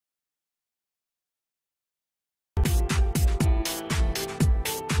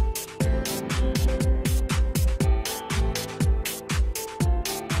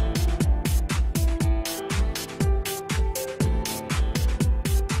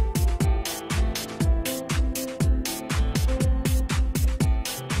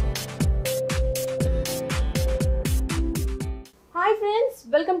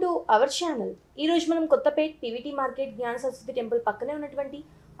Welcome to our channel. ఈ రోజు మనం కొత్తపేట్ పీవీటీ మార్కెట్ జ్ఞాన సరస్వతి టెంపుల్ పక్కనే ఉన్నటువంటి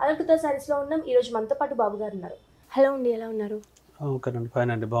అలంకృత సారీస్ లో ఉన్నాం. ఈ రోజు మనతో పాటు బాబు గారు ఉన్నారు. హలో అండి, ఎలా ఉన్నారు? ఓకే అండి,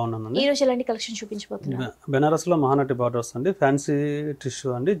 ఫైన్ అండి, బాగున్నానండి. ఈ రోజు ఎలాంటి కలెక్షన్ చూపించబోతున్నారు? బెనారస్లో మహానటి బార్డర్స్ అండి, ఫ్యాన్సీ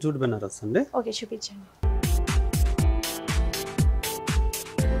టిష్యూ అండి, జూట్ బెనారస్ అండి. ఓకే, చూపించండి.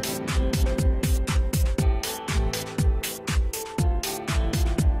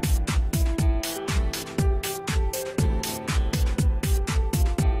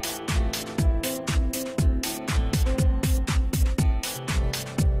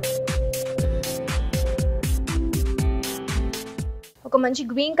 ఒక మంచి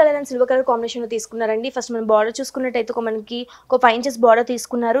green colour and silver colour combination లో తీసుకున్నారండి. ఫస్ట్ మనం బార్డర్ చూసుకున్నట్టయితే మనకి ఒక 5 ఇంచెస్ బార్డర్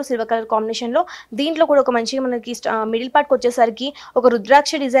తీసుకున్నారు సిల్వర్ కలర్ కాంబినేషన్ లో. దీంట్లో కూడా ఒక మంచి మనకి మిడిల్ పార్ట్ వచ్చేసరికి ఒక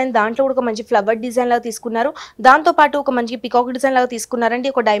రుద్రాక్ష డిజైన్, దాంట్లో కూడా ఒక మంచి ఫ్లవర్ డిజైన్ లాగా తీసుకున్నారు. దాంతో పాటు ఒక మంచి పికాక్ డిజైన్ లాగా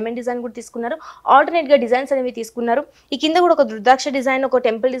తీసుకున్నారండి. ఒక డైమండ్ డిజైన్ కూడా తీసుకున్నారు. ఆల్టర్నేట్ గా డిజైన్స్ అనేవి తీసుకున్నారు. ఈ కింద కూడా ఒక రుద్రాక్ష డిజైన్, ఒక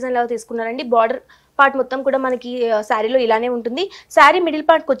టెంపుల్ డిజైన్ లాగా తీసుకున్నారండి. బార్డర్ పార్ట్ మొత్తం కూడా మనకి శారీలో ఇలానే ఉంటుంది. శారీ మిడిల్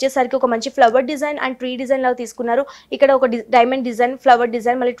పార్ట్కి వచ్చేసరికి ఒక మంచి flower design and tree design లాగా తీసుకున్నారు. ఇక్కడ ఒక డైమండ్ డిజైన్, ఫ్లవర్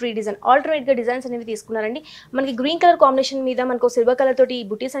డిజైన్, మళ్ళీ ట్రీ డిజైన్, ఆల్టర్నేట్ గా డిజైన్స్ అనేవి తీసుకున్నారండి. మనకి గ్రీన్ కలర్ కాంబినేషన్ మీద మనకు సిల్వర్ కలర్ తోటి ఈ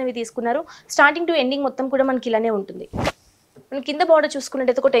బుటీస్ అనేవి తీసుకున్నారు. స్టార్టింగ్ టు ఎండింగ్ మొత్తం కూడా మనకి ఇలానే ఉంటుంది. మన కింద బార్డర్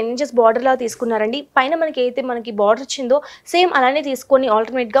చూసుకున్నట్టయితే ఒక 10 ఇంచెస్ బార్డర్ లాగా తీసుకున్నారండి. పైన మనకి బార్డర్ వచ్చిందో సేమ్ అలానే తీసుకొని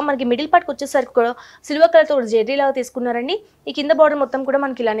ఆల్టర్నేట్ గా మనకి మిడిల్ పార్ట్కి వచ్చేసరికి కూడా సిల్వర్ కలర్ తో జెర్రీ లాగా తీసుకున్నారండి. ఈ కింద బార్డర్ మొత్తం కూడా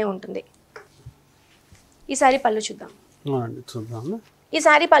మనకి ఇలానే ఉంటుంది. ఈ సారీ పళ్ళు చూద్దాం. ఈ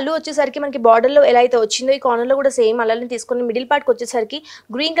సారీ పళ్ళు వచ్చేసరికి మనకి బార్డర్ లో ఎలా అయితే వచ్చిందో ఈ కార్నర్ లో కూడా సేమ్ అలానే తీసుకుని మిడిల్ పార్ట్ కి వచ్చేసరికి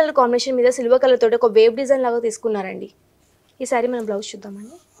గ్రీన్ కలర్ కాంబినేషన్ మీద సిల్వర్ కలర్ తోటి ఒక వేవ్ డిజైన్ లాగా తీసుకున్నారండి. ఈ సారీ మనం బ్లౌజ్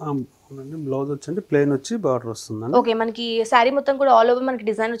చూద్దామండి. బ్లౌజ్ వచ్చి ప్లెయిన్ వచ్చి బార్డర్ వస్తుంది. ఓకే, మనకి సారీ మొత్తం కూడా ఆల్ ఓవర్ మనకి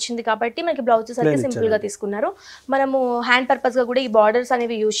డిజైన్ వచ్చింది కాబట్టి మనకి బ్లౌజ్ వచ్చేసరికి సింపుల్ గా తీసుకున్నారు. మనము హ్యాండ్ పర్పస్ గా కూడా ఈ బార్డర్స్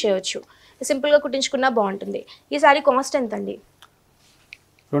అనేవి యూజ్ చేయొచ్చు. సింపుల్ గా కుట్టించుకున్నా బాగుంటుంది. ఈ సారీ కాస్ట్ ఎంత అండి?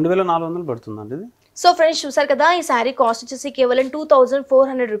 2400 పడుతుందండి ఇది. సో ఫ్రెండ్స్, చూసారు కదా, ఈ శారీ కాస్ట్ వచ్చేసి కేవలం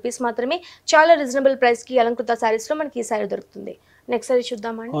 2400 రూపీస్ మాత్రమే. చాలా రీజనబుల్ ప్రైస్ కి అలంకృత సారీస్ లో మనకి ఈ శారీ దొరుకుతుంది. నెక్స్ట్ సారీ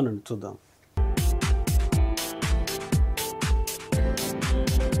చూద్దామండి. అవునండి, చూద్దాం.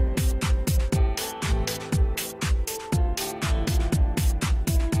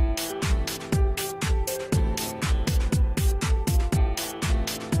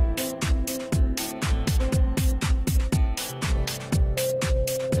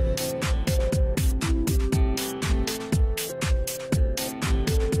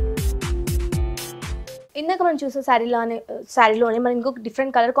 ఇందాక మనం చూసే శారీలోనే మనం ఇంకొక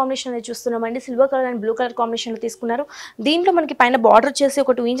డిఫరెంట్ కలర్ కాంబినేషన్ అనేది చూస్తున్నామండి. Silver colour and blue colour కాంబినేషన్లో తీసుకున్నారు. దీంట్లో మనకి పైన బార్డర్ వచ్చేసి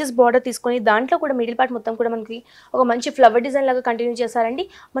ఒక 2 ఇంచెస్ బార్డర్ తీసుకొని దాంట్లో కూడా మిడిల్ పార్ట్ మొత్తం కూడా మనకి ఒక మంచి ఫ్లవర్ డిజైన్ లాగా కంటిన్యూ చేశారండి.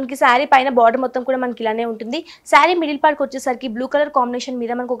 మనకి శారీ పైన బార్డర్ మొత్తం కూడా మనకి ఇలానే ఉంటుంది. శారీ మిడిల్ పార్ట్కి వచ్చేసరికి బ్లూ కలర్ కాంబినేషన్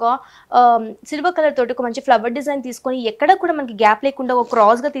మీద మనకు ఒక సిల్వర్ కలర్ తోటి ఒక మంచి ఫ్లవర్ డిజైన్ తీసుకొని ఎక్కడ కూడా మనకి గ్యాప్ లేకుండా ఒక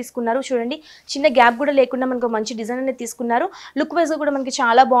క్రాస్గా తీసుకున్నారు. చూడండి, చిన్న గ్యాప్ కూడా లేకుండా మనకు ఒక మంచి డిజైన్ అనేది తీసుకున్నారు. లుక్ వైజ్గా కూడా మనకి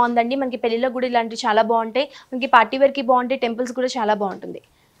చాలా బాగుందండి. మనకి పెళ్లిలో కూడా ఇలాంటివి చాలా బాగుంటాయి. మనకి పార్టీ వేర్ కి బాగుంటాయి, టెంపుల్స్ కూడా చాలా బాగుంటుంది.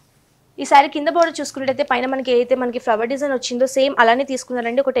 ఈ సారీ కింద బార్డర్ చూసుకున్నట్టయితే పైన మనకి ఏదైతే మనకి ఫ్లవర్ డిజైన్ వచ్చిందో సేమ్ అలానే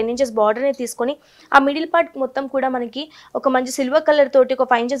తీసుకున్నారండి. ఒక 10 ఇంచెస్ బార్డర్ ని తీసుకొని ఆ మిడిల్ పార్ట్ మొత్తం కూడా మనకి ఒక మంచి సిల్వర్ కలర్ తోటి ఒక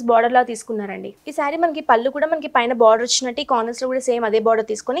 5 ఇంచెస్ బార్డర్ లా తీసుకున్నారండి. ఈ సారీ మనకి పళ్ళు కూడా మనకి పైన బార్డర్ వచ్చినట్టు కార్నర్స్ లో కూడా సేమ్ అదే బార్డర్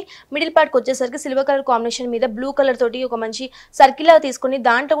తీసుకొని మిడిల్ పార్ట్ వచ్చేసరికి సిల్వర్ కలర్ కాంబినేషన్ మీద బ్లూ కలర్ తోటి ఒక మంచి సర్కిల్ లాగా తీసుకొని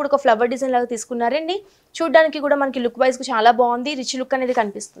దాంట్లో కూడా ఒక ఫ్లవర్ డిజైన్ లాగా తీసుకున్నారండి. చూడడానికి కూడా మనకి లుక్ వైజ్ గా చాలా బాగుంది. రిచ్ లుక్ అనేది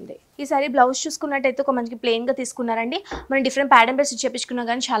కనిపిస్తుంది. ఈ సారీ బ్లౌజ్ చూసుకున్నట్టయితే ఒక మంచి ప్లెయిన్ గా తీసుకున్నారండి. మనం డిఫరెంట్ ప్యాటర్న్ బేస్ చేపించుకున్నా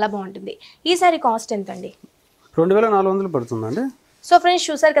కానీ చాలా బాగుంటుంది. ఈ సారీ కాస్ట్ ఎంత అండి? 2400 పడుతుందండి. సో ఫ్రెండ్స్,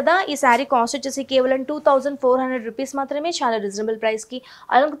 చూసారు కదా, ఈ సారీ కాస్ట్ వచ్చేసి కేవలం 2400 రూపీస్ మాత్రమే. చాలా రీజనబుల్ ప్రైస్ కి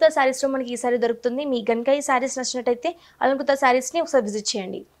అలంకృత సారీస్ లో మనకి ఈ సారీ దొరుకుతుంది. మీకు కనుక ఈ సారీస్ నచ్చినట్టయితే అలంకృత సారీస్ ని ఒకసారి విజిట్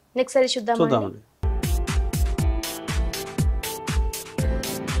చేయండి. నెక్స్ట్ సారీ చూద్దామండి.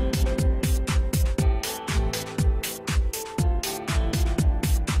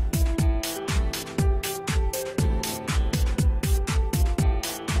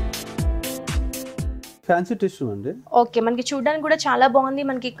 ఫ్యాన్సీ టిష్యూ అండి. ఓకే, మనకి చూడడానికి కూడా చాలా బాగుంది.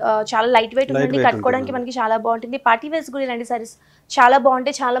 మనకి చాలా లైట్ వెయిట్ ఉంటుంది. కట్టుకోవడానికి మనకి చాలా బాగుంటుంది. పార్టీ వేర్స్ కూడా ఇలాంటి సారీస్ చాలా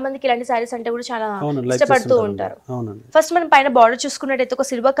బాగుంటాయి. చాలా మందికి ఇలాంటి సారీస్ అంటే కూడా చాలా ఇష్టపడుతూ ఉంటారు. ఫస్ట్ మనం పైన బార్డర్ చూసుకున్నట్టయితే ఒక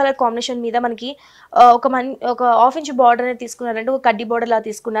సిల్వర్ కలర్ కాంబినేషన్ మీద మనకి ఒక 1/2 ఇంచ్ బార్డర్ అనేది తీసుకున్నారండి. ఒక కడ్డీ బార్డర్ లా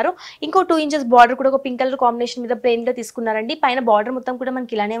తీసుకున్నారు. ఇంకో 2 ఇంచెస్ బార్డర్ కూడా ఒక పింక్ కలర్ కాంబినేషన్ మీద ప్లెయిన్ గా తీసుకున్నారండి. పైన బార్డర్ మొత్తం కూడా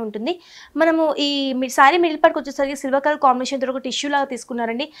మనకి ఇలానే ఉంటుంది. మనము ఈ సారీ మిడిల్ పార్ట్కి వచ్చేసరికి సిల్వర్ కలర్ కాంబినేషన్ తో ఒక టిష్యూ లాగా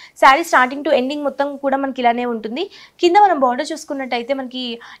తీసుకున్నారండి. సారీ స్టార్టింగ్ టు ఎండింగ్ మొత్తం కూడా మనకి ఇలానే ఉంటుంది. కింద మనం బార్డర్ చూసుకున్నట్టయితే మనకి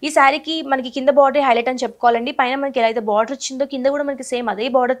ఈ సారీకి మనకి కింద బార్డర్ హైలైట్ అని చెప్పుకోవాలండి. పైన మనకి ఎలా అయితే బార్డర్ వచ్చిందో కింద కూడా కూడా మనకి సేమ్ అదే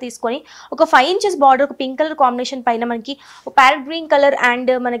బార్డర్ తీసుకొని ఒక 5 ఇంచెస్ బార్డర్ ఒక పింక్ కలర్ కాంబినేషన్ పైన మనకి ఒక ప్యారెట్ గ్రీన్ కలర్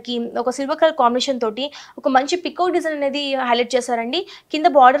అండ్ మనకి ఒక సిల్వర్ కలర్ కాంబినేషన్ తోటి ఒక మంచి పికాక్ డిజైన్ అనేది హైలైట్ చేశారండి. కింద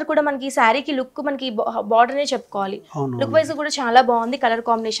బార్డర్ కూడా మనకి ఈ శారీకి లుక్ మనకి బార్డర్ అనే చెప్పుకోవాలి. లుక్ వైజ్ కూడా చాలా బాగుంది కలర్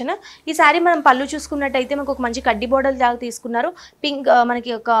కాంబినేషన్. ఈ శారీ మనం పళ్ళు చూసుకున్నట్టయితే మనకు ఒక మంచి కడ్డీ బార్డర్ లాగా తీసుకున్నారు.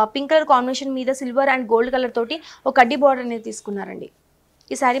 మనకి ఒక పింక్ కలర్ కాంబినేషన్ మీద సిల్వర్ అండ్ గోల్డ్ కలర్ తోటి ఒక కడ్డీ బార్డర్ అనేది తీసుకున్నారండి.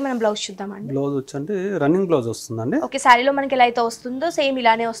 ఈ సారీ మనం బ్లౌజ్ చూద్దామండి. బ్లౌజ్ వచ్చండి రన్నింగ్ బ్లౌజ్ వస్తుందండి. ఓకే, సారీలో మనకి ఎలా అయితే వస్తుందో సేమ్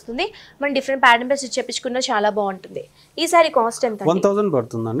ఇలానే వస్తుంది. మనం డిఫరెంట్ ప్యాటర్న్ పై స్టిచ్ చేపించుకున్నా చాలా బాగుంటుంది. ఈ సారీ కాస్ట్ ఎంత? 1000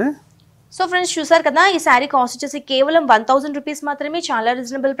 పడుతుందండి. సో ఫ్రెండ్స్ చూసారు కదా, ఈ సారీ కాస్ట్ వచ్చేసి కేవలం 1000 రూపీస్ మాత్రమే. చాలా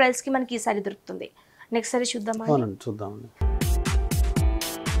రీజనబుల్ ప్రైస్ కి మనకి ఈ సారీ దొరుకుతుంది. నెక్స్ట్ సారీ చూద్దామండి. చూద్దామండి.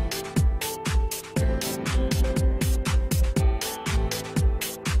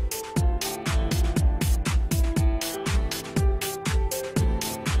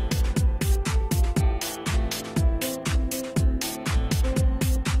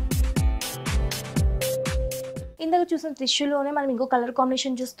 ఇందాక చూసిన టిష్యూలోనే మనం ఇంకో కలర్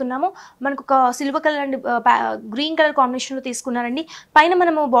కాంబినేషన్ చూస్తున్నాము. మనకు ఒక silver colour and green colour కాంబినేషన్లో తీసుకున్నారండి. పైన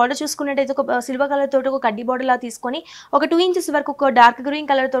మనము బార్డర్ చూసుకున్నట్టయితే ఒక సిల్వర్ కలర్ తోటి ఒక కడ్డీ బార్డర్ లా తీసుకొని ఒక 2 ఇంచెస్ వరకు ఒక డార్క్ గ్రీన్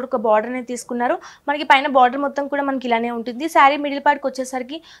కలర్ తోటి ఒక బార్డర్ అనేది తీసుకున్నారు. మనకి పైన బార్డర్ మొత్తం కూడా మనకి ఇలానే ఉంటుంది. శారీ మిడిల్ పార్ట్కి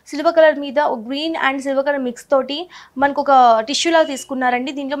వచ్చేసరికి సిల్వర్ కలర్ మీద ఒక green and silver colour mix తోటి మనకు ఒక టిష్యూ లాగా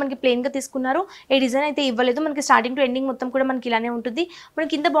తీసుకున్నారండి. దీంట్లో మనకి ప్లెయిన్గా తీసుకున్నారు. ఏ డిజైన్ అయితే ఇవ్వలేదు. మనకి స్టార్టింగ్ టు ఎండింగ్ మొత్తం కూడా మనకి ఇలానే ఉంటుంది. మనం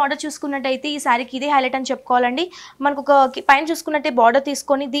కింద బార్డర్ చూసుకున్నట్టయితే ఈ శారీకి ఇదే హైలైట్ అని చెప్పుకోవాలండి. మనకు ఒక పైన చూసుకున్నట్టే బార్డర్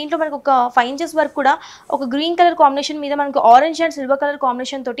తీసుకొని దీంట్లో మనకు ఒక 5 ఇంచెస్ వరకు కూడా ఒక గ్రీన్ కలర్ కాంబినేషన్ మీద మనకు orange and silver colour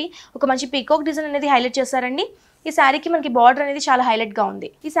combination తోటి ఒక మంచి పీకాక్ డిజైన్ అనేది హైలైట్ చేశారండి. ఈ శారీకి మనకి బార్డర్ అనేది చాలా హైలైట్ గా ఉంది.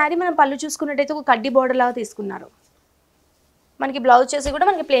 ఈ శారీ మనం పళ్ళు చూసుకున్నట్టయితే ఒక కడ్డీ బార్డర్ లాగా తీసుకున్నారు. మనకి బ్లౌజ్ చేసి కూడా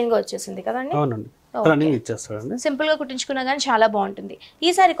మనకి ప్లెయిన్ గా వచ్చేసింది కదండి. సింపుల్ గా కుట్టించుకున్నా కానీ చాలా బాగుంటుంది.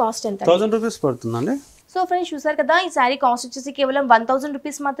 ఈ శారీ కాస్ట్ ఎంత? 1000 రూపీస్ పడుతుందండి. సో ఫ్రెండ్స్ చూసారు కదా, ఈ శారీ కాస్ట్ వచ్చేసి కేవలం 1000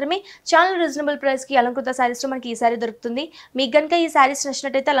 రూపీస్ మాత్రమే. చాలా రీజనబుల్ ప్రైస్ కి అలంకృత సారీస్ లో మనకి ఈ శారీ దొరుకుతుంది. మీకు కనుక ఈ శారీస్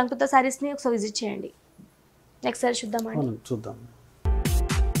నచ్చినట్టయితే అలంకృత సారీస్ ని ఒకసారి విజిట్ చేయండి. నెక్స్ట్ సారీ చూద్దాం.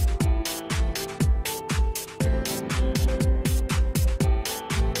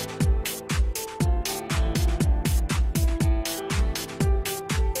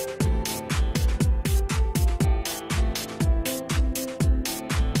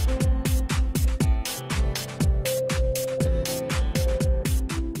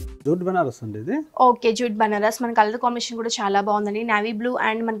 జూట్ బనారస్ అండి ఇది. Okay, jute Banaras. మన కలర్ కాంబినేషన్ కూడా చాలా బాగుందండి. నావీ బ్లూ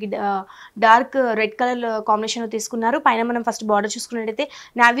అండ్ మనకి డార్క్ రెడ్ కలర్ కాంబినేషన్ తీసుకున్నారు. పైన మనం ఫస్ట్ బార్డర్ చూసుకున్నట్టయితే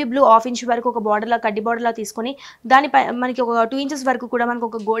నావీ బ్లూ 1/2 ఇంచ్ వరకు ఒక బార్డర్ లా కడ్డీ బార్డర్ లా తీసుకొని దానిపై మనకి ఒక 2 ఇంచెస్ వరకు కూడా మనకు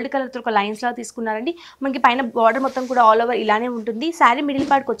ఒక గోల్డ్ కలర్ తో ఒక లైన్స్ లా తీసుకున్నారండి. మనకి పైన బార్డర్ మొత్తం కూడా ఆల్ ఓవర్ ఇలానే ఉంటుంది. శారీ మిడిల్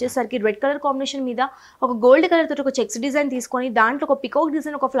పార్ట్కి వచ్చేసరికి రెడ్ కలర్ కాంబినేషన్ మీద ఒక గోల్డ్ కలర్ తోటి ఒక చెక్స్ డిజైన్ తీసుకొని దాంట్లో ఒక పికాక్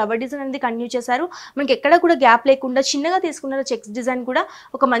డిజైన్ ఒక ఫ్లవర్ డిజైన్ అనేది కంటిన్యూ చేశారు. మనకి ఎక్కడ కూడా గ్యాప్ లేకుండా చిన్నగా తీసుకున్న చెక్స్ డిజైన్ కూడా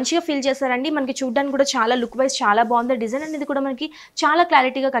ఒక మంచిగా ఫీల్ చేశారండి. మనకి చూడడానికి కూడా చాలా లుక్ వైజ్ చాలా బాగుంది. డిజైన్ అనేది కూడా మనకి చాలా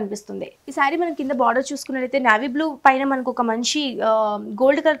క్లారిటీగా కనిపిస్తుంది. ఈ సారీ మనం కింద బార్డర్ చూసుకున్నట్లయితే నావీ బ్లూ పైన మనకు ఒక మంచి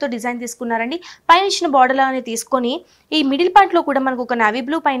గోల్డ్ కలర్ తో డిజైన్ తీసుకున్నారండి. పైన ఇచ్చిన బార్డర్ లానే తీసుకొని ఈ మిడిల్ పార్ట్ లో కూడా మనకు ఒక నావీ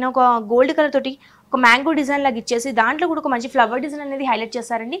బ్లూ పైన ఒక గోల్డ్ కలర్ తోటి ఒక మ్యాంగో డిజైన్ లాగా ఇచ్చేసి దాంట్లో కూడా ఒక మంచి ఫ్లవర్ డిజైన్ అనేది హైలైట్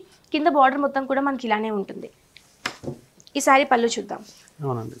చేశారండి. కింద బార్డర్ మొత్తం కూడా మనకి ఇలానే ఉంటుంది. ఈ సారీ పళ్ళు చూద్దాం.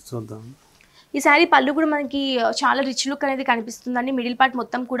 ఈ శారీ పళ్ళు కూడా మనకి చాలా రిచ్ లుక్ అనేది కనిపిస్తుందండి. మిడిల్ పార్ట్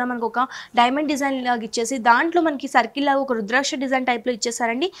మొత్తం కూడా మనకు ఒక డైమండ్ డిజైన్ లాగా ఇచ్చేసి దాంట్లో మనకి సర్కిల్ లాగా ఒక రుద్రాక్ష డిజైన్ టైప్ లో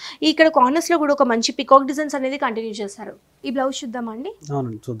ఇచ్చేసారండి. ఇక్కడ కార్నర్స్ లో కూడా ఒక మంచి పికాక్ డిజైన్స్ అనేది కంటిన్యూ చేశారు. ఈ బ్లౌజ్ చూద్దామండి.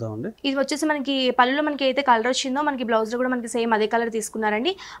 ఇది వచ్చేసి మనకి పళ్ళులో మనకి అయితే కలర్ వచ్చిందో మనకి బ్లౌజ్ లో కూడా మనకి సేమ్ అదే కలర్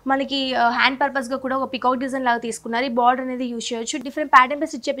తీసుకున్నారండి. మనకి హ్యాండ్ పర్పస్ గా కూడా ఒక పికాక్ డిజైన్ లాగా తీసుకున్నారు. ఈ బార్డర్ అనేది యూజ్ చేయొచ్చు. డిఫరెంట్ ప్యాటర్న్ పై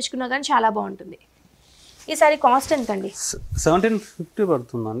స్టిచ్ చేపించుకున్నా కానీ చాలా బాగుంటుంది. ఈ సారీ కాస్ట్ ఎంత అండి? 1750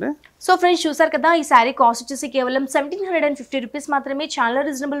 పడుతుందండి. సో ఫ్రెండ్స్ చూసారు కదా, ఈ సారీ కాస్ట్ వచ్చేసి కేవలం 1750 రూపీస్ మాత్రమే. చాలా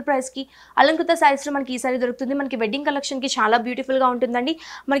రీజనబుల్ ప్రైస్ కి అలంకృత సారీస్ లో మనకి ఈ సారీ దొరుకుతుంది. మనకి వెడ్డింగ్ కలెక్షన్ కి చాలా బ్యూటిఫుల్ గా ఉంటుందండి.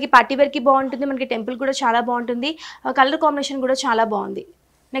 మనకి పార్టీ వేర్ కి బాగుంటుంది. మనకి టెంపుల్ కూడా చాలా బాగుంటుంది. కలర్ కాంబినేషన్ కూడా చాలా బాగుంది.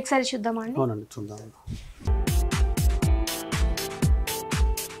 నెక్స్ట్ సారీ చూద్దామండి.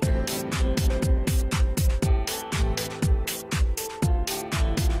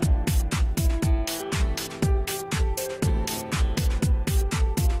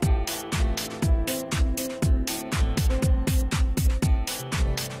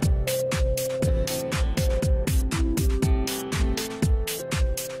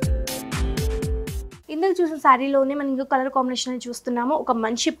 ఇందుకు ఇందాక చూసిన శారీలోనే మనం ఇంకో కలర్ కాంబినేషన్ చూస్తున్నాము. ఒక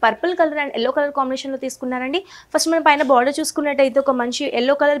మంచి purple colour and yellow colour కాంబినేషన్లో తీసుకున్నారండి. ఫస్ట్ మనం పైన బార్డర్ చూసుకున్నట్టయితే ఒక మంచి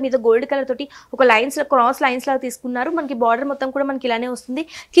ఎల్లో కలర్ మీద గోల్డ్ కలర్ తోటి ఒక లైన్స్ క్రాస్ లైన్స్ లాగా తీసుకున్నారు. మనకి బార్డర్ మొత్తం కూడా మనకి ఇలానే వస్తుంది.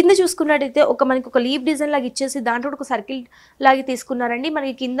 కింద చూసుకున్నట్టయితే మనకి ఒక లీవ్ డిజైన్ లాగా ఇచ్చేసి దాంట్లో ఒక సర్కిల్ లాగా తీసుకున్నారండి.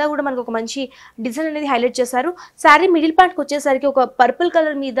 మనకి కింద కూడా మనకి ఒక మంచి డిజైన్ అనేది హైలైట్ చేశారు. శారీ మిడిల్ పార్ట్కి వచ్చేసరికి ఒక పర్పుల్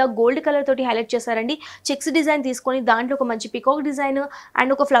కలర్ మీద గోల్డ్ కలర్ తోటి హైలైట్ చేశారండి. చెక్స్ డిజైన్ తీసుకొని దాంట్లో ఒక మంచి పికాక్ డిజైన్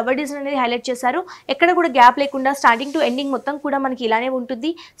అండ్ ఒక ఫ్లవర్ డిజైన్ అనేది హైలైట్ చేశారు. ఎక్కడ కూడా గ్యాప్ లేకుండా స్టార్టింగ్ టు ఎండింగ్ మొత్తం కూడా మనకి ఇలానే ఉంటుంది.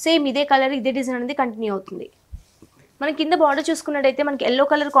 సేమ్ ఇదే కలర్ ఇదే డిజైన్ అనేది కంటిన్యూ అవుతుంది. మనకి కింద బార్డర్ చూసుకున్నట్టయితే మనకి ఎల్లో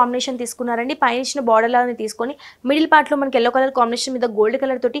కలర్ కాంబినేషన్ తీసుకున్నారండి. పైన ఇచ్చిన బార్డర్ లాగా తీసుకొని మిడిల్ పార్ట్లో మనకి ఎల్లో కలర్ కాంబినేషన్ మీద గోల్డ్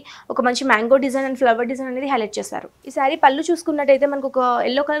కలర్ తోటి ఒక మంచి mango design and flower design అనేది హైలైట్ చేశారు. ఈ సారీ పళ్ళు చూసుకున్నట్టయితే మనకు ఒక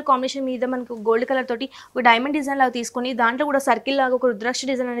ఎల్లో కలర్ కాంబినేషన్ మీద మనకు గోల్డ్ కలర్ తోటి ఒక డైమండ్ డిజైన్ లాగా తీసుకొని దాంట్లో కూడా సర్కిల్ లాగా ఒక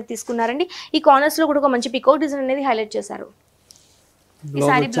రుద్రాక్ష డిజైన్ అనేది తీసుకున్నారండి. ఈ కార్నర్స్ లో కూడా ఒక మంచి పికాక్ డిజైన్ అనేది హైలైట్ చేశారు. ఈ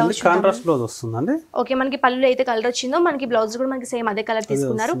సారీ బ్లౌజ్ కాంట్రాస్ట్ బ్లౌజ్ వస్తుందండి. ఓకే, మనకి పళ్ళు అయితే కలర్ వచ్చిందో మనకి బ్లౌజ్ కూడా మనకి సేమ్ అదే కలర్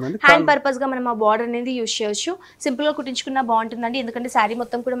తీసుకున్నారు. హ్యాండ్ పర్పస్ గా మనం ఆ బార్డర్ అనేది యూజ్ చేయొచ్చు. సింపుల్ గా కుట్టించుకున్నా బాగుంటుందండి. ఎందుకంటే శారీ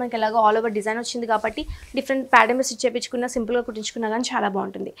మొత్తం కూడా మనకి ఎలాగో ఆల్ ఓవర్ డిజైన్ వచ్చింది కాబట్టి డిఫరెంట్ ప్యాటర్న్ స్టిచ్ చేయించుకున్నా సింపుల్ గా కుట్టించుకున్నా కానీ చాలా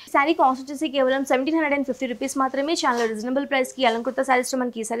బాగుంటుంది. శారీ కాస్ట్ వచ్చేసి కేవలం 1750 రూపీస్ మాత్రమే. చాలా రీజనబుల్ ప్రైస్ కి అలంకృత సారీస్ లో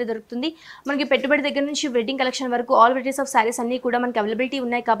మనకి ఈ సారీ దొరుకుతుంది. మనకి పెట్టుబడి దగ్గర నుంచి వెడ్డింగ్ కలెక్షన్ వరకు ఆల్ వెరైటీస్ ఆఫ్ సారీస్ అన్ని కూడా మనకి అవైలబిలిటీ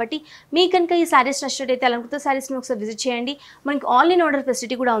ఉన్నాయి కాబట్టి మీ కనుక ఈ సారీస్ నచ్చినట్టయితే అలంకృత సారీస్ ని ఒకసారి విజిట్ చేయండి. మనకి ఆన్లైన్ ఆర్డర్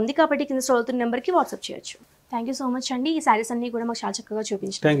ఫెసిలిటీ కూడా ఉంది కాబట్టి కింద స్క్రోల్ అవుతున్న నెంబర్కి వాట్సాప్ చేయొచ్చు. థ్యాంక్ యూ సో మచ్ అండి. ఈ సారీస్ అన్ని కూడా మాకు చాలా చక్కగా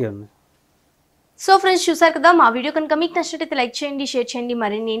చూపించారు. సో ఫ్రెండ్స్, చూసారు కదా, మా వీడియో కనుక మీకు నచ్చినట్టయితే లైక్ చేయండి, షేర్ చేయండి.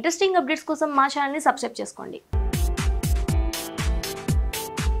 మరిన్ని ఇంట్రెస్టింగ్ అప్డేట్స్ కోసం మా ఛానల్ని సబ్స్క్రైబ్ చేసుకోండి.